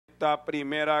esta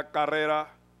primera carrera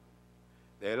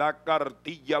de la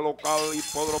cartilla local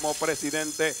Hipódromo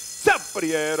Presidente. Se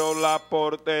abrieron la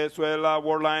portezuela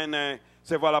Worldline.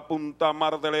 Se va a la punta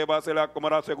Mar de Leva, se le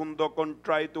acomoda segundo con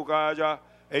Try to Gaya.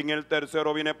 En el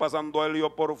tercero viene pasando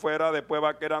Helio por fuera, después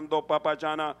va quedando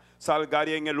Papachana.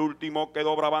 Salgari en el último,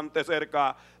 quedó Brabante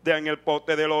cerca. De en el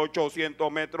poste de los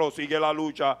 800 metros, sigue la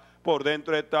lucha. Por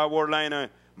dentro está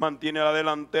Worldline, mantiene la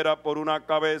delantera por una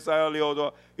cabeza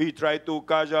Helio. Y Try to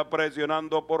Gaya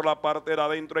presionando por la parte de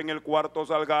adentro en el cuarto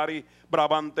Salgari.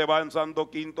 Brabante va avanzando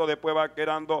quinto, después va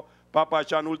quedando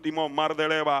Papachán último, Mar de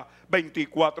Leva,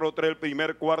 24-3 el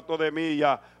primer cuarto de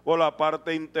milla. Por la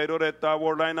parte interior está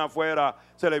Worldline afuera,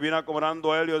 se le viene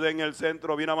acomodando Helios en el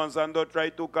centro, viene avanzando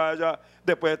Try to Gaya,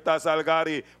 después está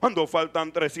Salgari, cuando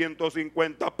faltan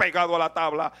 350, pegado a la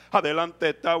tabla, adelante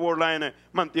está Worldline,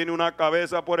 mantiene una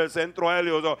cabeza por el centro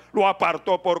Helios, lo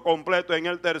apartó por completo, en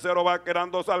el tercero va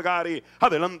quedando Salgari,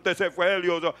 adelante se fue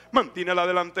Helios, mantiene la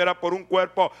delantera por un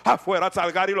cuerpo, afuera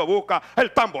Salgari lo busca,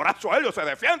 el tamborazo Helios se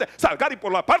defiende, Salgari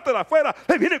por la parte de afuera,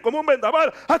 le viene como un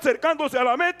vendaval, acercándose a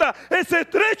la meta, es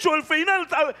estrecho el final,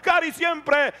 Salgari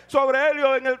siempre sobre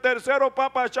Helio en el tercero,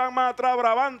 Papachán más atrás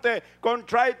Brabante, con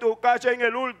Try to Catch en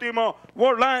el último,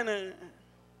 Worldline.